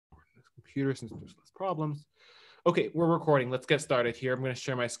computer since there's less problems. Okay, we're recording. Let's get started here. I'm going to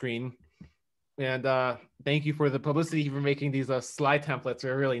share my screen. And thank you for the publicity for making these slide templates.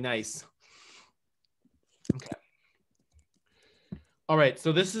 They're really nice. Okay. All right,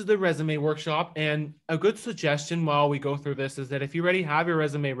 so this is the resume workshop. And a good suggestion while we go through this is that if you already have your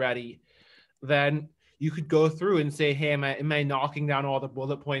resume ready, then you could go through and say, hey, am I knocking down all the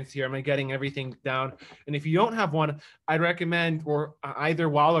bullet points here? Am I getting everything down? And if you don't have one, I'd recommend, or either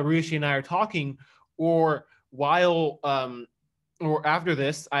while Aarushi and I are talking, or while or after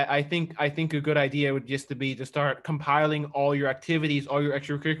this, I think a good idea would just to start compiling all your activities, all your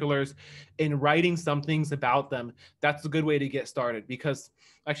extracurriculars, and writing some things about them. That's a good way to get started. Because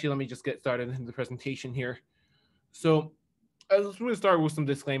actually, let me just get started in the presentation here. So I'm going to start with some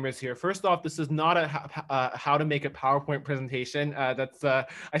disclaimers here. First off, this is not a how to make a PowerPoint presentation.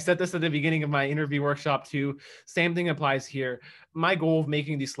 I said this at the beginning of my interview workshop too. Same thing applies here. My goal of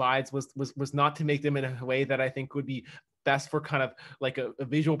making these slides was not to make them in a way that I think would be best for kind of like a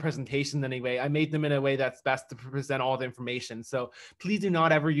visual presentation anyway. I made them in a way that's best to present all the information. So please do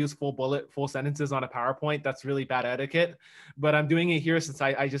not ever use full sentences on a PowerPoint. That's really bad etiquette. But I'm doing it here since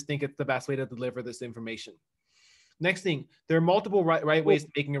I just think it's the best way to deliver this information. Next thing, there are multiple right ways to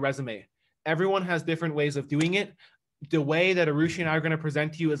making a resume. Everyone has different ways of doing it. The way that Aarushi and I are going to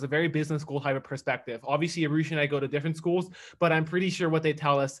present to you is a very business school type of perspective. Obviously, Aarushi and I go to different schools, but I'm pretty sure what they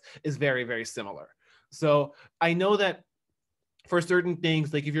tell us is very, very similar. So I know that for certain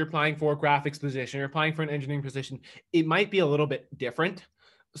things, like if you're applying for a graphics position, you're applying for an engineering position, it might be a little bit different.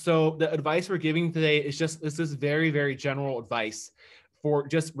 So the advice we're giving today is this is very, very general advice for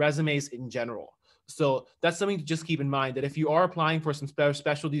just resumes in general. So that's something to just keep in mind, that if you are applying for some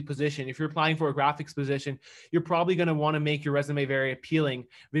specialty position, if you're applying for a graphics position, you're probably going to want to make your resume very appealing,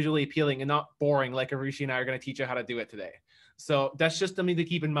 visually appealing, and not boring like Aarushi and I are going to teach you how to do it today. So that's just something to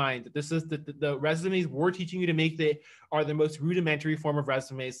keep in mind. This is the resumes we're teaching you to make are the most rudimentary form of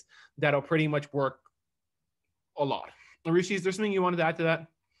resumes that'll pretty much work a lot. Aarushi, is there something you wanted to add to that?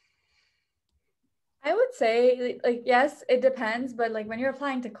 I would say, like, yes, it depends, but like when you're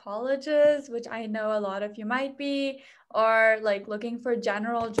applying to colleges, which I know a lot of you might be, or like looking for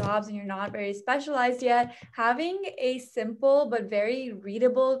general jobs and you're not very specialized yet, having a simple but very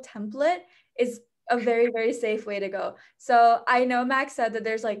readable template is a very, very safe way to go. So I know Max said that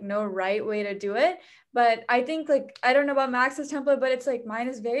there's like no right way to do it, but I think like, I don't know about Max's template, but it's like mine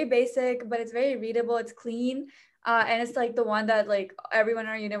is very basic, but it's very readable, it's clean. And it's like the one that like everyone in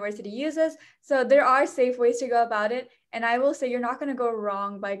our university uses. So there are safe ways to go about it. And I will say you're not going to go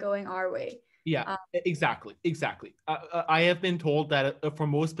wrong by going our way. Yeah, exactly. I have been told that for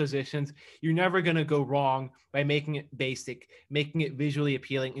most positions, you're never going to go wrong by making it basic, making it visually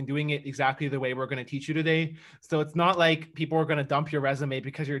appealing, and doing it exactly the way we're going to teach you today. So it's not like people are going to dump your resume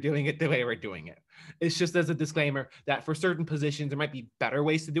because you're doing it the way we're doing it. It's just as a disclaimer that for certain positions, there might be better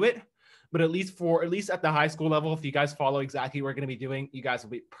ways to do it. But at least at the high school level, if you guys follow exactly what we're going to be doing, you guys will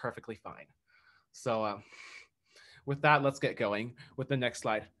be perfectly fine. So with that, let's get going with the next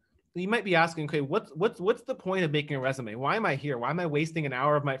slide. You might be asking, okay, what's the point of making a resume? Why am I here? Why am I wasting an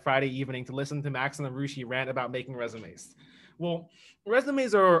hour of my Friday evening to listen to Max and Aarushi rant about making resumes? Well,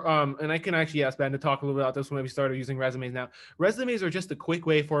 resumes are, and I can actually ask Ben to talk a little bit about this when we started using resumes now. Resumes are just a quick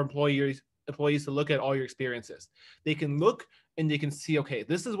way for employees to look at all your experiences. They can look and they can see, okay,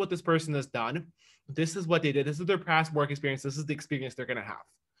 this is what this person has done. This is what they did. This is their past work experience. This is the experience they're going to have.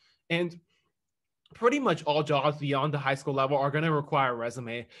 And pretty much all jobs beyond the high school level are going to require a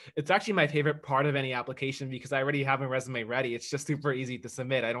resume. It's actually my favorite part of any application because I already have a resume ready. It's just super easy to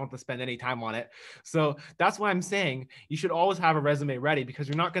submit. I don't have to spend any time on it. So that's why I'm saying you should always have a resume ready because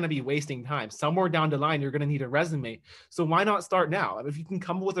you're not going to be wasting time. Somewhere down the line, you're going to need a resume. So why not start now? If you can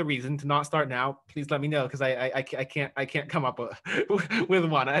come up with a reason to not start now, please let me know because I can't come up with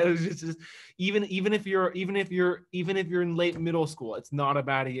one. I was just even if you're in late middle school, it's not a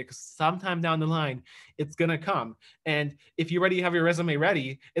bad idea because sometime down the line it's gonna come. And if you already have your resume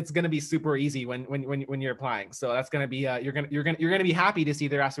ready, it's gonna be super easy when you're applying. So that's gonna be you're gonna be happy to see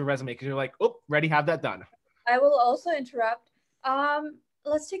their ask for resume because you're like, oh, ready, have that done. I will also interrupt.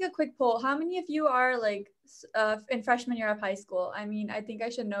 Let's take a quick poll. How many of you are like in freshman year of high school? I mean, I think I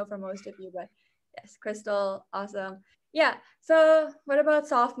should know for most of you, but yes, Crystal, awesome. Yeah. So what about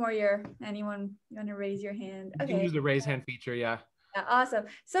sophomore year? Anyone gonna raise your hand? You can use the raise hand feature, yeah. Yeah, awesome.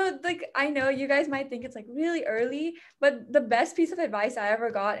 So like I know you guys might think it's like really early, but the best piece of advice I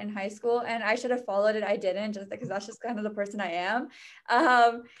ever got in high school, and I should have followed it, I didn't, just because that's just kind of the person I am.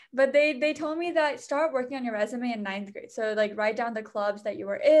 But they told me that start working on your resume in ninth grade. So like write down the clubs that you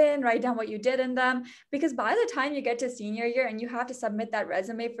were in, write down what you did in them, because by the time you get to senior year and you have to submit that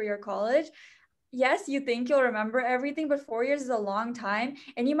resume for your college, yes, you think you'll remember everything, but 4 years is a long time.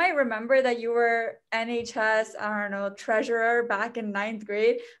 And you might remember that you were NHS, I don't know, treasurer back in ninth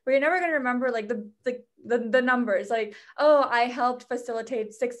grade, but you're never going to remember like the numbers. Like, oh, I helped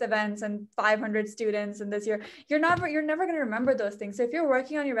facilitate 6 events and 500 students in this year. You're never going to remember those things. So if you're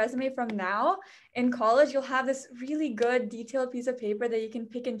working on your resume from now in college, you'll have this really good detailed piece of paper that you can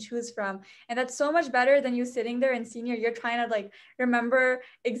pick and choose from. And that's so much better than you sitting there in senior year trying to like remember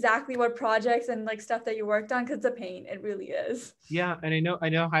exactly what projects and like stuff that you worked on, because it's a pain. It really is. Yeah, and I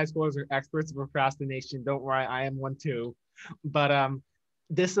know high schoolers are experts of procrastination. Don't worry, I am one too. But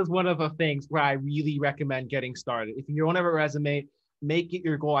this is one of the things where I really recommend getting started. If you don't have a resume, make it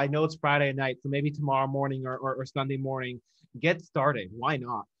your goal. I know it's Friday night, so maybe tomorrow morning or Sunday morning, get started. Why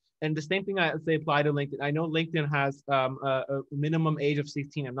not? And the same thing I say apply to LinkedIn. I know LinkedIn has a minimum age of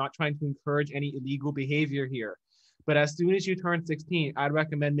 16. I'm not trying to encourage any illegal behavior here, but as soon as you turn 16, I'd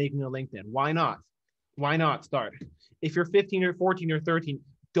recommend making a LinkedIn. Why not? Why not start? If you're 15 or 14 or 13,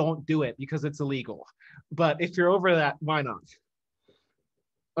 don't do it because it's illegal. But if you're over that, why not?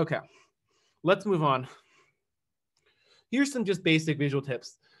 Okay, let's move on. Here's some just basic visual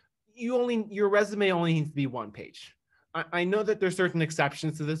tips. Your resume only needs to be one page. I know that there's certain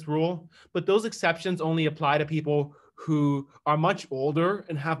exceptions to this rule, but those exceptions only apply to people who are much older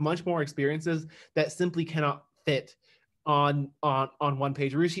and have much more experiences that simply cannot fit on one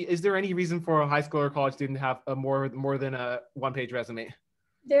page. Aarushi, is there any reason for a high school or college student to have a more than a one page resume?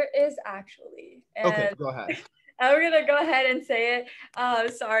 There is actually. Okay, And go ahead. I'm gonna go ahead and say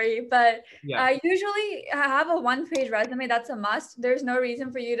it. Sorry, but Yeah. I usually have a one-page resume. That's a must. There's no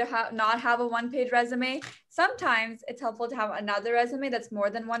reason for you to not have a one-page resume. Sometimes it's helpful to have another resume that's more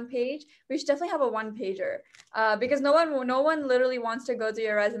than one page. We should definitely have a one-pager, because no one literally wants to go through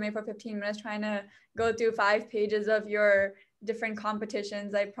your resume for 15 minutes trying to go through 5 pages of your different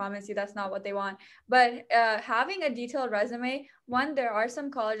competitions. I promise you that's not what they want. But having a detailed resume, one, there are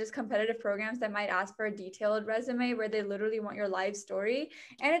some colleges competitive programs that might ask for a detailed resume where they literally want your life story,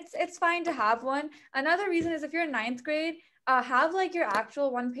 and it's fine to have one. Another reason is if you're in ninth grade, have like your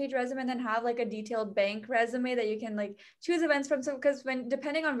actual one-page resume and then have like a detailed bank resume that you can like choose events from. So because when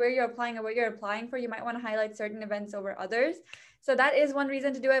depending on where you're applying and what you're applying for, you might want to highlight certain events over others. So that is one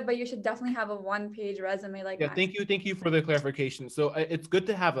reason to do it, but you should definitely have a one-page resume like Yeah, Max. thank you for the clarification. So it's good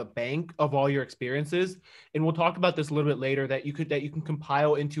to have a bank of all your experiences, and we'll talk about this a little bit later. That you can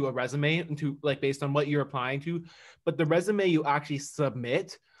compile into a resume, into like based on what you're applying to, but the resume you actually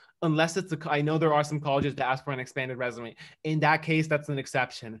submit, unless it's I know there are some colleges that ask for an expanded resume. In that case, that's an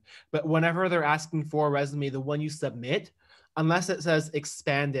exception. But whenever they're asking for a resume, the one you submit, unless it says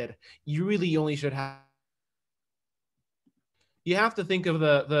expanded, you really only should have. You have to think of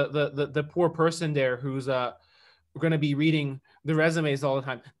the poor person there who's going to be reading the resumes all the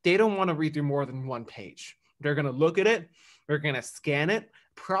time. They don't want to read through more than one page. They're going to look at it, they're going to scan it,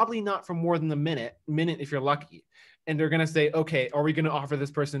 probably not for more than a minute if you're lucky, and they're going to say, okay, are we going to offer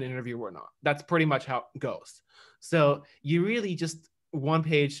this person an interview or not? That's pretty much how it goes. So you really just one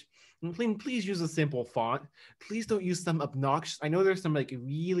page. Please use a simple font. Please don't use some obnoxious. I know there's some like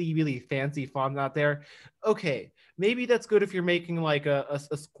really fancy fonts out there. Okay, maybe that's good if you're making like a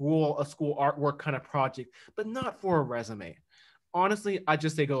school artwork kind of project, but not for a resume. Honestly, I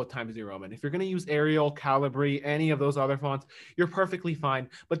just say go with Times New Roman. If you're going to use Arial, Calibri, any of those other fonts, you're perfectly fine.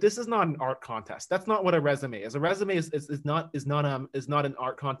 But this is not an art contest. That's not what a resume is. A resume is not an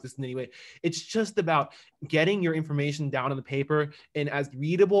art contest in any way. It's just about getting your information down on the paper in as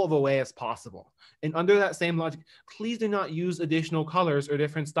readable of a way as possible. And under that same logic, please do not use additional colors or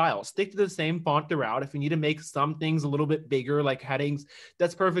different styles. Stick to the same font throughout. If you need to make some things a little bit bigger, like headings,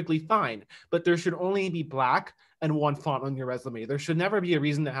 that's perfectly fine. But there should only be black and one font on your resume. There should never be a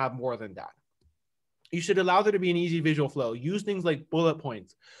reason to have more than that. You should allow there to be an easy visual flow. Use things like bullet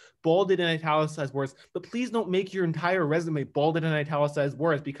points, bolded and italicized words, but please don't make your entire resume bolded and italicized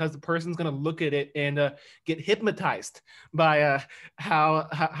words, because the person's going to look at it and get hypnotized by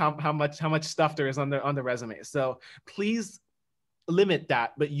how much stuff there is on the resume. So please limit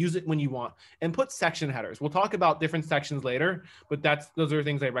that, but use it when you want, and put section headers. We'll talk about different sections later, but those are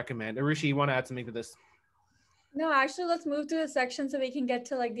things I recommend. Aarushi, you want to add something to this? No, actually, let's move to the section so we can get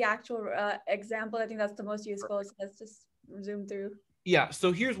to like the actual example. I think that's the most useful. So let's just zoom through. Yeah.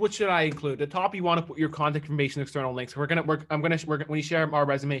 So here's what should I include. At the top, you want to put your contact information, external links. When we share our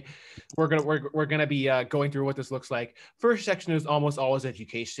resume, we're gonna be going through what this looks like. First section is almost always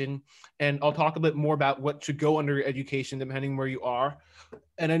education, and I'll talk a bit more about what should go under education depending where you are.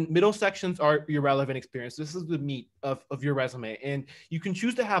 And then middle sections are your relevant experience. This is the meat of your resume, and you can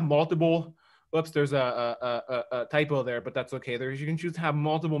choose to have multiple. Whoops, there's a typo there, but that's okay. You can choose to have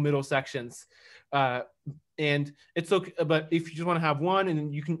multiple middle sections. And it's okay, but if you just want to have one,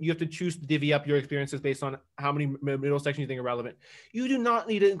 and you have to choose to divvy up your experiences based on how many middle sections you think are relevant. You do not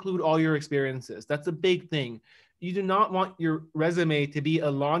need to include all your experiences. That's a big thing. You do not want your resume to be a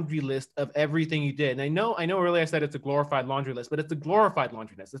laundry list of everything you did. And I know earlier I said it's a glorified laundry list, but it's a glorified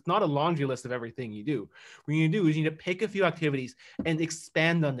laundry list. It's not a laundry list of everything you do. What you need to do is you need to pick a few activities and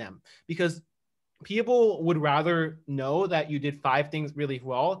expand on them, because people would rather know that you did 5 things really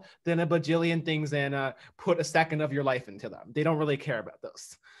well than a bajillion things and put a second of your life into them. They don't really care about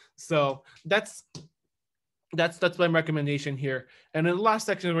those. So that's my recommendation here. And in the last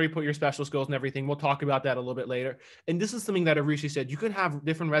section is where you put your special skills and everything. We'll talk about that a little bit later. And this is something that Aarushi said, you can have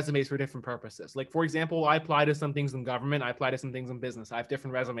different resumes for different purposes. Like, for example, I apply to some things in government. I apply to some things in business. I have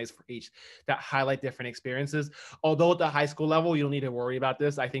different resumes for each that highlight different experiences. Although at the high school level, you don't need to worry about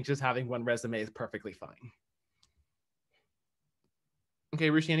this. I think just having one resume is perfectly fine. Okay,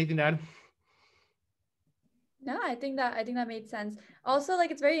 Aarushi, anything to add? No, I think that made sense. Also,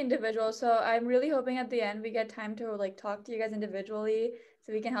 like, it's very individual. So I'm really hoping at the end we get time to like talk to you guys individually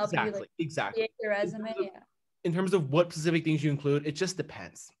so we can help you like Exactly. create your resume. In terms of what specific things you include, it just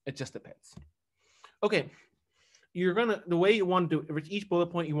depends. Okay. The way you want to do it, each bullet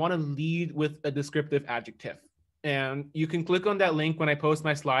point, you want to lead with a descriptive adjective. And you can click on that link when I post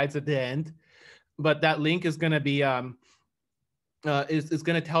my slides at the end, but that link is going to be is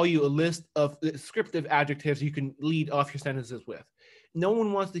going to tell you a list of descriptive adjectives you can lead off your sentences with. No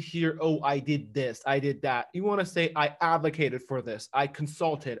one wants to hear, oh, I did this, I did that. You want to say, I advocated for this, I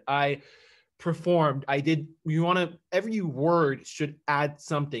consulted, I performed, I did. You want to, every word should add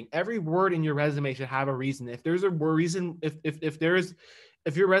something. Every word in your resume should have a reason. If there's a reason,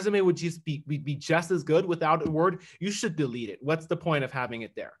 if your resume would just be just as good without a word, you should delete it. What's the point of having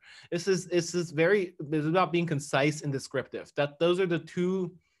it there? It's about being concise and descriptive. Those are the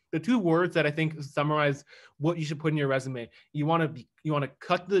two words that I think summarize what you should put in your resume. You want to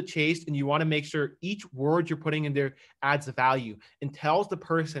cut to the chase, and you want to make sure each word you're putting in there adds value and tells the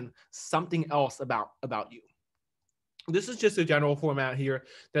person something else about you. This is just a general format here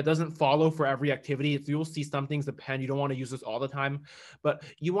that doesn't follow for every activity. You'll see some things depend. You don't want to use this all the time, but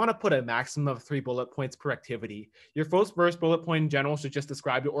you want to put a maximum of 3 bullet points per activity. Your first bullet point in general should just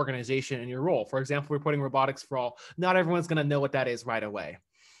describe your organization and your role. For example, we're putting robotics for all. Not everyone's going to know what that is right away.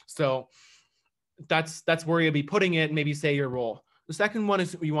 So that's where you'll be putting it. Maybe say your role. The second one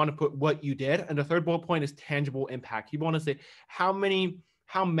is you want to put what you did. And the third bullet point is tangible impact. You want to say how many,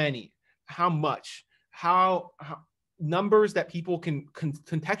 how much, how numbers that people can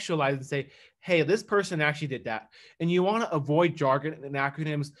contextualize and say, hey, this person actually did that. And you want to avoid jargon and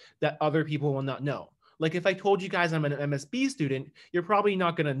acronyms that other people will not know. Like, if I told you guys I'm an MSB student, you're probably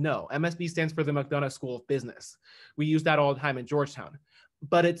not going to know. MSB stands for the McDonough School of Business. We use that all the time in Georgetown.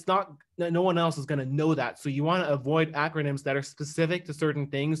 But it's not, no one else is going to know that. So you want to avoid acronyms that are specific to certain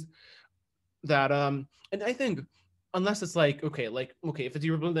things that, and I think, unless it's like, okay, if it's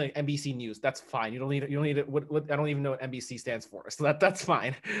like NBC News, that's fine. You don't need it. What I don't even know what NBC stands for, so that's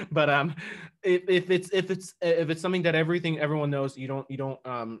fine. But if it's something that everyone knows,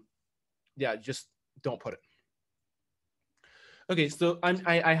 just don't put it. Okay, so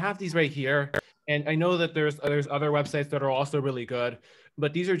I have these right here, and I know that there's other websites that are also really good,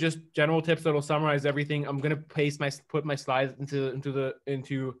 but these are just general tips that will summarize everything. I'm gonna put my slides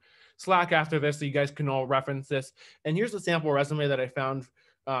into Slack after this, so you guys can all reference this. And here's a sample resume that I found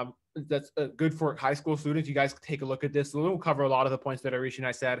that's good for high school students. You guys take a look at this. So we'll cover a lot of the points that Aarushi and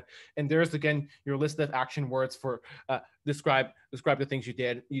I said. And there's, again, your list of action words for describe the things you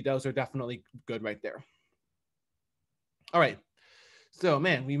did. Those are definitely good right there. All right. So,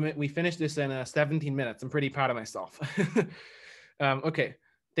 man, we finished this in 17 minutes. I'm pretty proud of myself. Okay.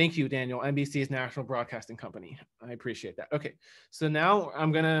 Thank you, Daniel, NBC's National Broadcasting Company. I appreciate that. Okay, so now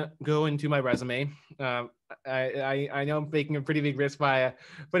I'm gonna go into my resume. I know I'm making a pretty big risk by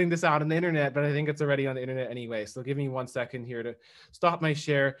putting this out on the internet, but I think it's already on the internet anyway. So give me 1 second here to stop my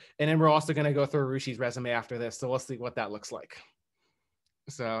share. And then we're also gonna go through Aarushi's resume after this. So we'll see what that looks like.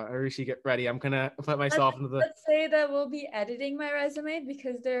 So Aarushi, get ready. I'm gonna put myself into the... Let's say that we'll be editing my resume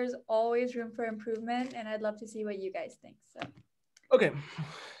because there's always room for improvement, and I'd love to see what you guys think. So. Okay.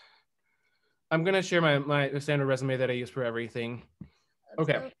 I'm going to share my standard resume that I use for everything. Let's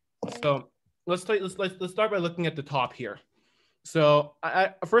Okay, go. so let's start by looking at the top here. So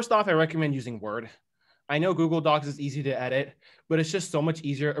first off, I recommend using Word. I know Google Docs is easy to edit, but it's just so much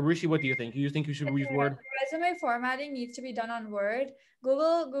easier. Arushi, what do you think? Do you think you should use Word? Resume formatting needs to be done on Word.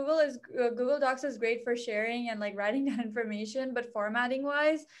 Google Docs is great for sharing and like writing down information, but formatting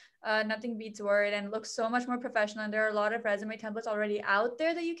wise, nothing beats Word and looks so much more professional. And there are a lot of resume templates already out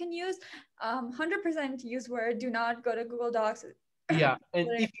there that you can use. 100% use Word. Do not go to Google Docs. Yeah, and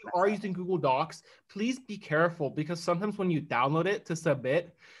if you are using Google Docs, please be careful because sometimes when you download it to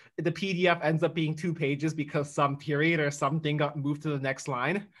submit, the PDF ends up being 2 pages because some period or something got moved to the next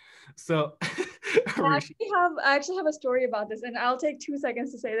line. So I actually have a story about this, and I'll take 2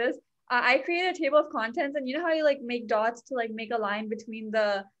 seconds to say this. I created a table of contents, and you know how you like make dots to like make a line between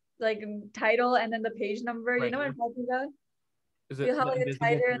the like title and then the page number. You right know what here. I'm talking about? Is You it have the like the invisible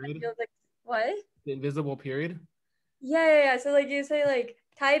title and then period? you have like what? The invisible period? Yeah. So like you say like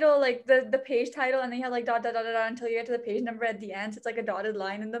title, like the page title, and then you have like dot dot dot dot dot until you get to the page number at the end. So it's like a dotted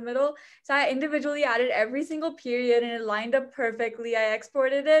line in the middle. So I individually added every single period and it lined up perfectly. I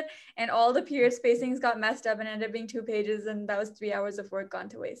exported it and all the period spacings got messed up and ended up being 2 pages, and that was 3 hours of work gone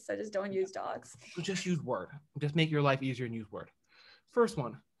to waste. So just don't use docs. So just use Word. Just make your life easier and use Word. First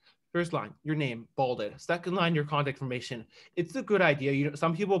line, your name, bolded. Second line, your contact information. It's a good idea. You know,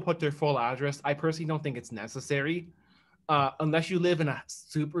 some people put their full address. I personally don't think it's necessary. Unless you live in a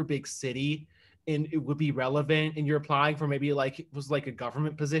super big city and it would be relevant and you're applying for maybe like it was like a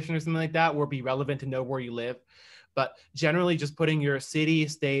government position or something like that, where it'd be relevant to know where you live. But generally just putting your city,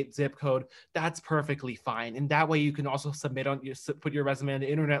 state, zip code, that's perfectly fine. And that way you can also put your resume on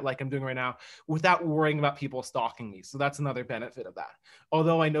the internet like I'm doing right now without worrying about people stalking me. So that's another benefit of that.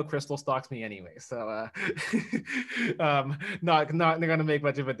 Although I know Crystal stalks me anyway, so not gonna make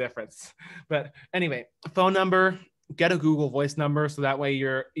much of a difference. But anyway, phone number, get a Google Voice number so that way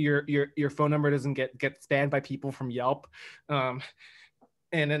your phone number doesn't get spammed by people from Yelp, and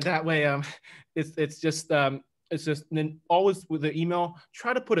then that way it's just then always with the email,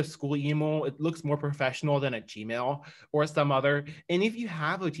 try to put a school email. It looks more professional than a Gmail or some other. And if you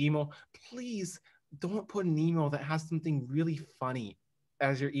have a Gmail, please don't put an email that has something really funny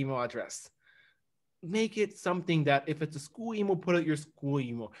as your email address. Make it something that if it's a school email, put out your school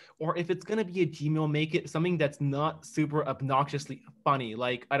email. Or if it's going to be a Gmail, make it something that's not super obnoxiously funny.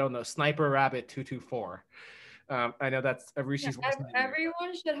 Like, I don't know, Sniper Rabbit 224. I know that's Arushi's worst nightmare.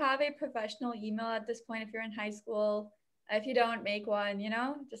 Everyone should have a professional email at this point if you're in high school. If you don't, make one,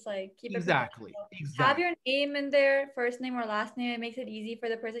 just like keep it Exactly. professional. Have your name in there, first name or last name. It makes it easy for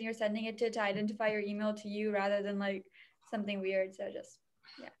the person you're sending it to identify your email to you rather than like something weird. So just,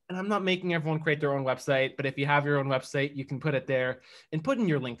 yeah. And I'm not making everyone create their own website, but if you have your own website, you can put it there and put in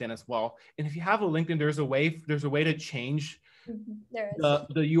your LinkedIn as well. And if you have a LinkedIn, there's a way to change the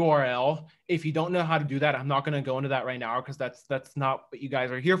URL. If you don't know how to do that, I'm not going to go into that right now because that's not what you guys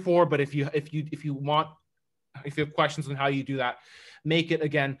are here for. But if you have questions on how you do that, make it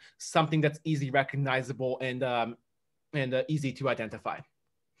again something that's easy recognizable and easy to identify.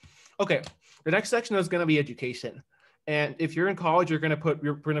 Okay, the next section is going to be education. And if you're in college, you're going to put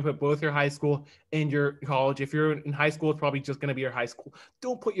both your high school and your college. If you're in high school, it's probably just going to be your high school.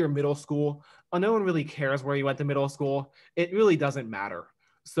 Don't put your middle school. No one really cares where you went to middle school. It really doesn't matter.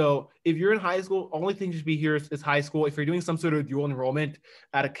 So if you're in high school, only thing you should be here is high school. If you're doing some sort of dual enrollment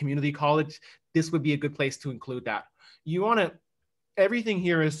at a community college, this would be a good place to include that. You want to, everything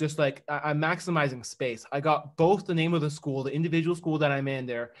here is just like, I'm maximizing space. I got both the name of the school, the individual school that I'm in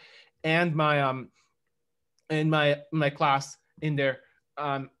there, and my class in there,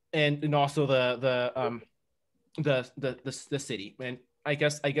 and also the city. And I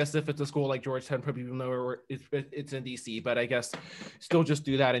guess if it's a school like Georgetown, probably people know where it's in DC, but I guess still just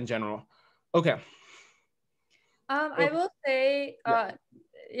do that in general. Okay. I will say,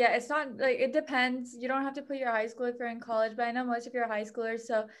 yeah, it's not like, it depends. You don't have to put your high school if you're in college, but I know most of your high schoolers,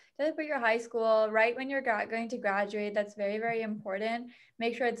 so just put your high school right when you're going to graduate. That's very, very important.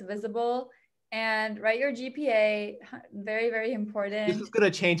 Make sure it's visible. And write your GPA, very, very important. This is going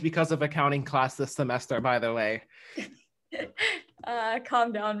to change because of accounting class this semester, by the way.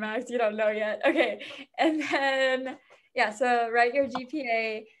 Calm down, Max. You don't know yet. Okay. And then, yeah, so write your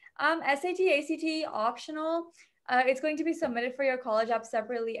GPA. SAT, ACT, optional. It's going to be submitted for your college app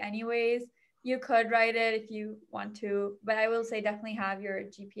separately anyways. You could write it if you want to, but I will say definitely have your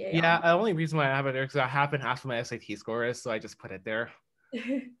GPA. Yeah, the only reason why I have it there is because I happen half of my SAT score is, so I just put it there.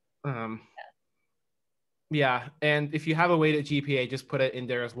 Yeah, and if you have a weighted GPA, just put it in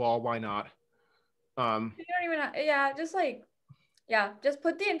there as well. Why not? You don't even have, just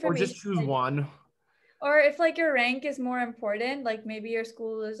put the information. Or just choose one. Or if like your rank is more important, like maybe your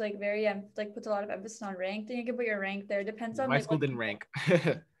school is like very like puts a lot of emphasis on rank, then you can put your rank there. Depends Yeah, on my like school what didn't rank.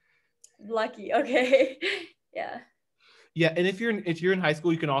 lucky. Okay. Yeah. Yeah, and if you're in high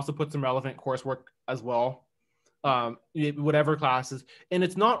school, you can also put some relevant coursework as well. Whatever classes, and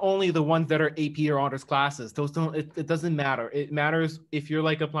it's not only the ones that are AP or honors classes. Those don't. It doesn't matter. It matters if you're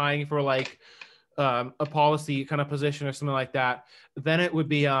like applying for like a policy kind of position or something like that. Then it would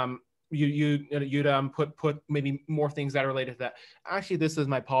be you'd put maybe more things that are related to that. Actually, this is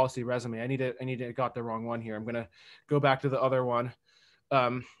my policy resume. I got the wrong one here. I'm gonna go back to the other one.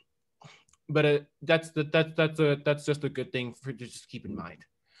 Um, but that's just a good thing for to just keep in mind.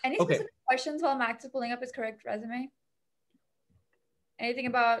 Any Okay. specific questions while Max is pulling up his correct resume? Anything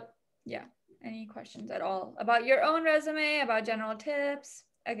about, yeah, any questions at all about your own resume, about general tips?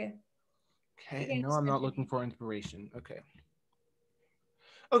 Okay. Okay, and no, I'm not looking for inspiration.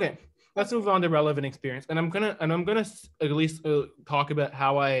 Okay, let's move on to relevant experience, and I'm gonna at least talk about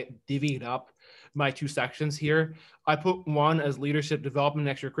how I divvied up my two sections here. I put one as leadership development,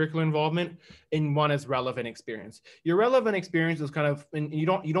 extracurricular involvement, and one as relevant experience. Your relevant experience is kind of, and you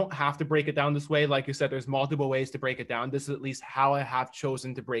don't have to break it down this way. Like you said, there's multiple ways to break it down. This is at least how I have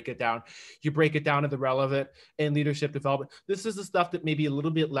chosen to break it down. You break it down to the relevant and leadership development. This is the stuff that may be a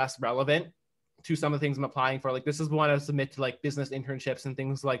little bit less relevant to some of the things I'm applying for. Like this is one I submit to like business internships and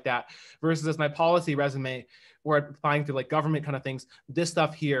things like that, versus as my policy resume where I'm applying to like government kind of things. This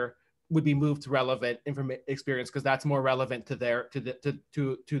stuff here would be moved to relevant experience because that's more relevant to their to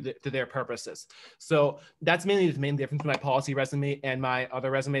their purposes. So that's mainly the main difference between my policy resume and my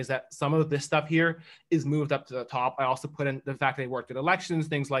other resumes, that some of this stuff here is moved up to the top. I also put in the fact that I worked at elections,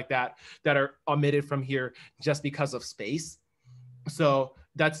 things like that, that are omitted from here just because of space. So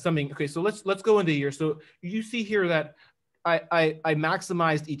that's something. Okay, so let's go into here. So you see here that I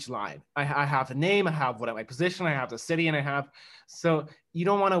maximized each line. I have the name, I have what my position, I have the city, and I have, so you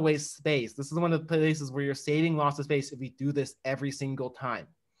don't want to waste space. This is one of the places where you're saving lots of space if you do this every single time.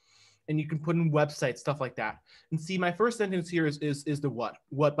 And you can put in websites, stuff like that. And see, my first sentence here is the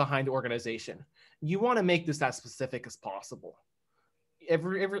what behind the organization. You want to make this as specific as possible.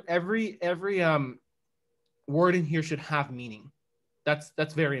 Every word in here should have meaning.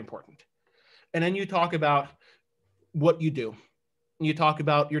 That's very important. And then you talk about what you do. You talk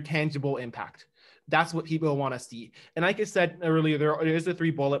about your tangible impact. That's what people want to see. And like I said earlier, there is a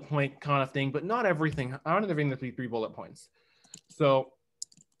 3 bullet point kind of thing, but not everything. I don't have everything to be 3 bullet points. So,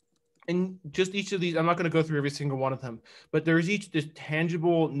 and just each of these, I'm not going to go through every single one of them, but there's each just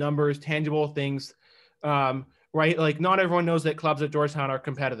tangible numbers, tangible things. Right? Like not everyone knows that clubs at Georgetown are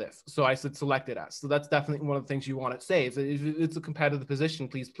competitive. So I said select it as. So that's definitely one of the things you want to say. If it's a competitive position,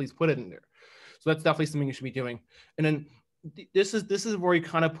 please put it in there. So that's definitely something you should be doing. And then this is where you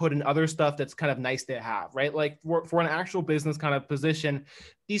kind of put in other stuff that's kind of nice to have, right? Like for an actual business kind of position,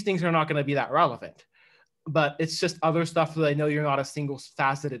 these things are not going to be that relevant. But it's just other stuff that I know you're not a single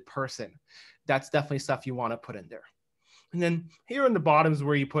faceted person. That's definitely stuff you want to put in there. And then here in the bottom is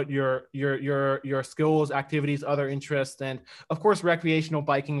where you put your skills, activities, other interests, and of course recreational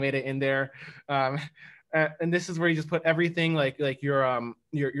biking made it in there. And this is where you just put everything like your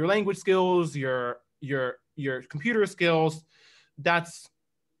language skills, your computer skills. That's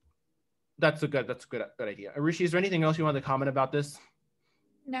a good idea. Aarushi, is there anything else you want to comment about this?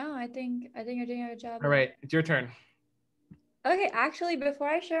 No, I think you're doing a good job. All right, it's your turn. Okay, actually, before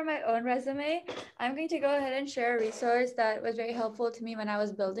I share my own resume, I'm going to go ahead and share a resource that was very helpful to me when I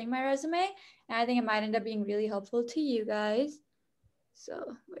was building my resume. And I think it might end up being really helpful to you guys.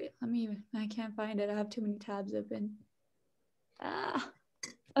 So wait, I can't find it. I have too many tabs open.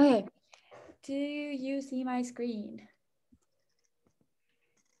 Okay. Do you see my screen?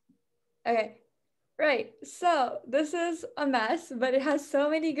 Okay. Right, so this is a mess, but it has so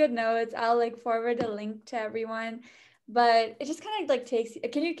many good notes. I'll like forward a link to everyone, but it just kind of like takes,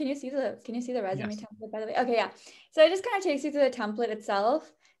 can you see the resume template, by the way? Okay, yeah. So it just kind of takes you through the template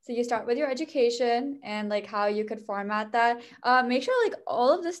itself. So you start with your education and like how you could format that. Make sure like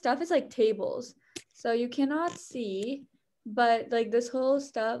all of this stuff is like tables. So you cannot see, but like this whole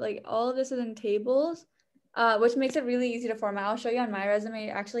stuff, like all of this is in tables. Which makes it really easy to format. I'll show you on my resume.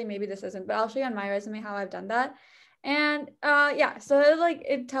 Actually, maybe this isn't, but I'll show you on my resume how I've done that. And yeah, so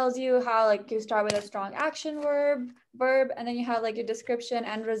it tells you how like you start with a strong action verb, and then you have like your description,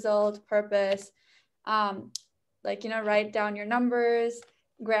 end result, purpose. Like, write down your numbers.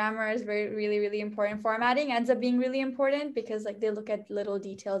 Grammar is really, really important. Formatting ends up being really important because like they look at little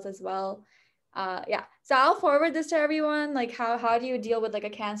details as well. Yeah, so I'll forward this to everyone. Like how do you deal with like a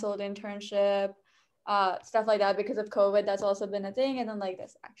canceled internship? stuff like that because of COVID. That's also been a thing. And then like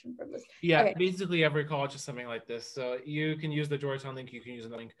this action purpose. Yeah, Okay. basically every college is something like this. So you can use the Georgetown link, you can use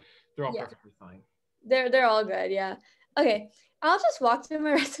the link. They're all perfectly fine. They're all good. Yeah. Okay. I'll just walk through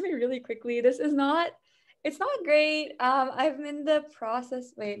my resume really quickly. It's not great. I'm in the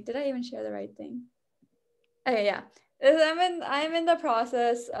process. Wait, did I even share the right thing? Okay, yeah. I'm in the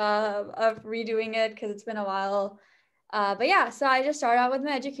process of redoing it because it's been a while. But yeah, so I just started out with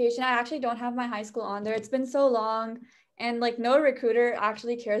my education. I actually don't have my high school on there. It's been so long, and like no recruiter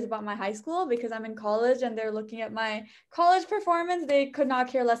actually cares about my high school because I'm in college and they're looking at my college performance. They could not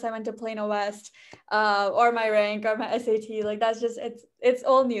care less I went to Plano West, or my rank or my SAT. Like that's just it's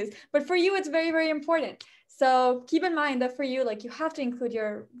old news. But for you, it's very, very important. So keep in mind that for you, like you have to include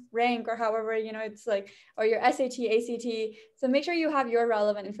your rank or however, it's like, or your SAT, ACT. So make sure you have your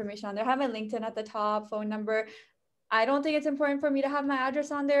relevant information on there. I have my LinkedIn at the top, phone number. I don't think it's important for me to have my address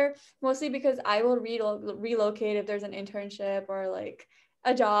on there, mostly because I will relocate if there's an internship or like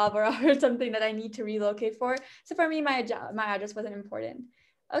a job or, or something that I need to relocate for. So for me, my address wasn't important.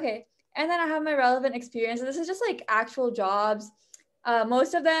 Okay. And then I have my relevant experience. So this is just like actual jobs.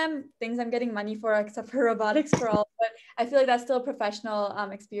 Most of them things I'm getting money for, except for robotics for all, but I feel like that's still a professional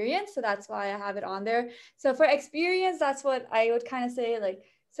experience. So that's why I have it on there. So for experience, that's what I would kind of say, like,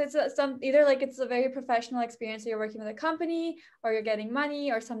 so it's either like it's a very professional experience, so you're working with a company or you're getting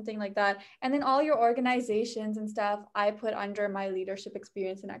money or something like that. And then all your organizations and stuff, I put under my leadership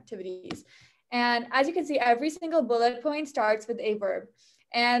experience and activities. And as you can see, every single bullet point starts with a verb.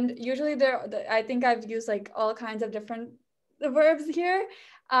 And usually I think I've used like all kinds of different verbs here.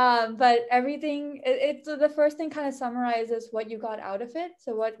 But everything, it's the first thing kind of summarizes what you got out of it.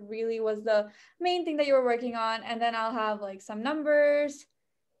 So what really was the main thing that you were working on. And then I'll have like some numbers,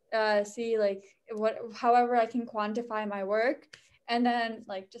 see like however I can quantify my work, and then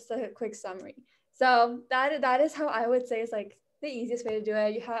like just a quick summary. So that is how I would say is like the easiest way to do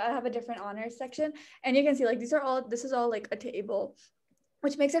it. I have a different honors section, and you can see like this is all like a table,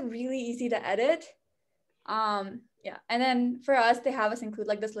 which makes it really easy to edit. Yeah, and then for us they have us include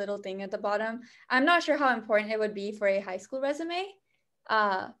like this little thing at the bottom. I'm not sure how important it would be for a high school resume,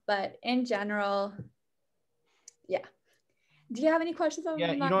 but in general, yeah. Do you have any questions on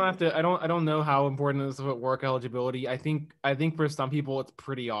Yeah, you don't have to. I don't know how important it is with work eligibility. I think for some people it's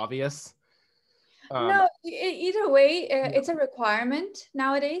pretty obvious. No, either way, it's a requirement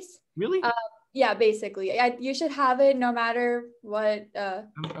nowadays. Really? Yeah, basically, you should have it no matter what.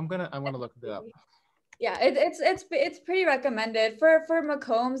 I'm gonna look it up. Yeah, it's pretty recommended for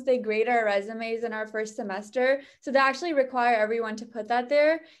Macombs. They grade our resumes in our first semester, so they actually require everyone to put that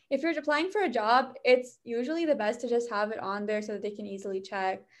there. If you're applying for a job, it's usually the best to just have it on there so that they can easily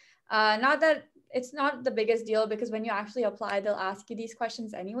check. Not that it's not the biggest deal because when you actually apply, they'll ask you these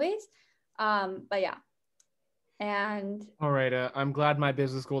questions anyways. But yeah. And all right, I'm glad my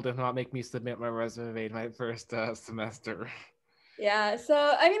business school did not make me submit my resume in my first semester. Yeah, so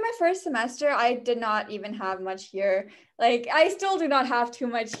I mean, my first semester, I did not even have much here. Like, I still do not have too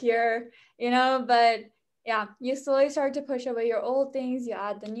much here, but yeah, you slowly start to push away your old things, you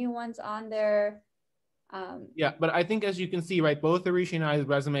add the new ones on there. Yeah, but I think as you can see, right, both Aarushi and I's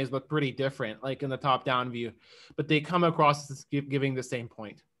resumes look pretty different, like in the top-down view, but they come across as giving the same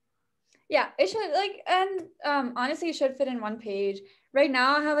point. Yeah, it should and honestly, it should fit in one page. Right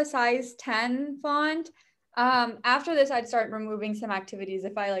now, I have a size 10 font. After this, I'd start removing some activities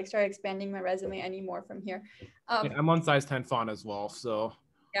if I like start expanding my resume anymore from here. Yeah, I'm on size 10 font as well, so.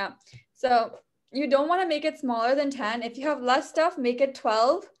 Yeah, so you don't want to make it smaller than 10. If you have less stuff, make it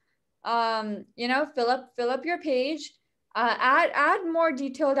 12. Fill up your page. Add more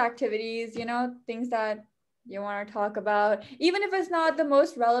detailed activities. Things that you want to talk about, even if it's not the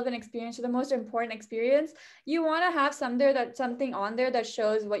most relevant experience or the most important experience. You want to have something on there that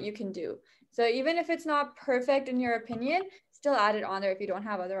shows what you can do. So even if it's not perfect in your opinion, still add it on there if you don't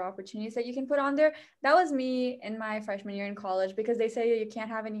have other opportunities that you can put on there. That was me in my freshman year in college because they say you can't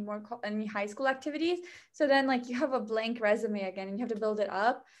have any high school activities. So then like you have a blank resume again and you have to build it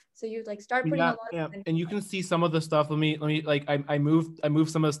up. So you like start putting a lot of and you can see some of the stuff. Let me like I moved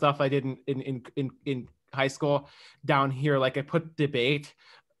some of the stuff I did in high school down here. Like I put debate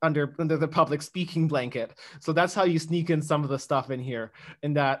under the public speaking blanket. So that's how you sneak in some of the stuff in here,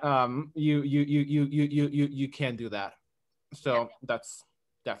 and that you can do that. So that's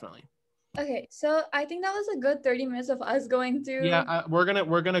definitely. Okay, so I think that was a good 30 minutes of us going through. Yeah, we're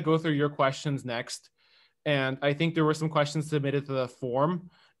gonna go through your questions next, and I think there were some questions submitted to the form,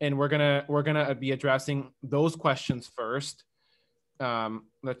 and we're gonna be addressing those questions first.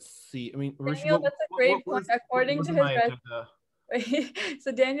 Let's see. I mean, Daniel, that's a great point. According to his resume.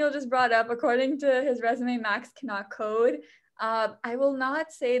 So Daniel just brought up, according to his resume, Max cannot code. I will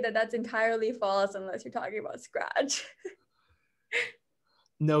not say that that's entirely false unless you're talking about Scratch.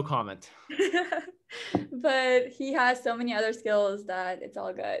 No comment. But he has so many other skills that it's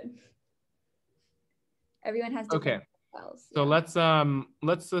all good. Everyone has different styles. So let's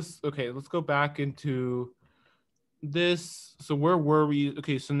go back into this. So where were we?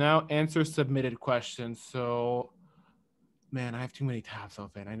 Okay, so now answer submitted questions. So man, I have too many tabs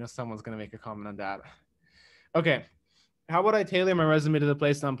open. I know someone's gonna make a comment on that. Okay. How would I tailor my resume to the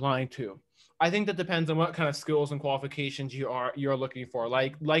place I'm applying to? I think that depends on what kind of skills and qualifications you're looking for.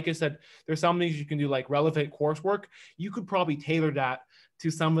 Like I said, there's some things you can do, like relevant coursework. You could probably tailor that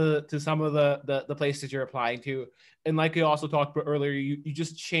to some of the places you're applying to. And like we also talked about earlier, you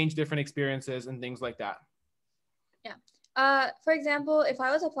just change different experiences and things like that. Yeah. For example, if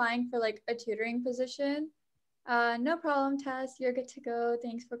I was applying for like a tutoring position, no problem, Tess, you're good to go.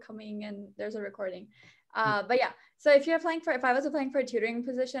 Thanks for coming, and there's a recording. But yeah, so if I was applying for a tutoring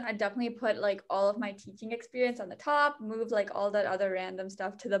position, I'd definitely put like all of my teaching experience on the top, move like all that other random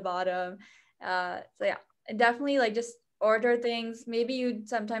stuff to the bottom. So yeah, and definitely like just order things. Maybe you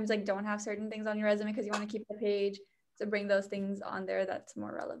sometimes like don't have certain things on your resume because you want to keep the page. So bring those things on there that's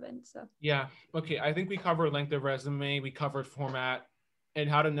more relevant. So yeah, okay. I think we covered length of resume, we covered format, and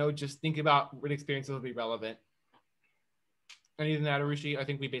how to know. Just think about what experiences will be relevant. Anything that, Aarushi? I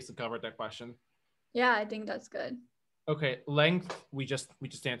think we basically covered that question. Yeah, I think that's good. Okay, length. We just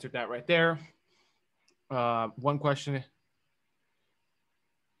answered that right there. One question.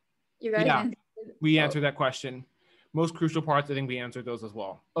 You guys answered. We answered that question. Most crucial parts, I think we answered those as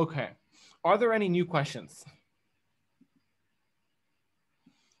well. Okay. Are there any new questions?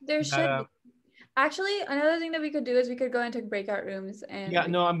 There should be. Actually, another thing that we could do is we could go into breakout rooms and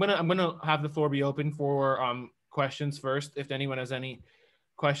I'm gonna have the floor be open for questions first. If anyone has any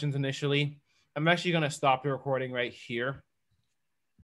questions initially, I'm actually gonna stop the recording right here.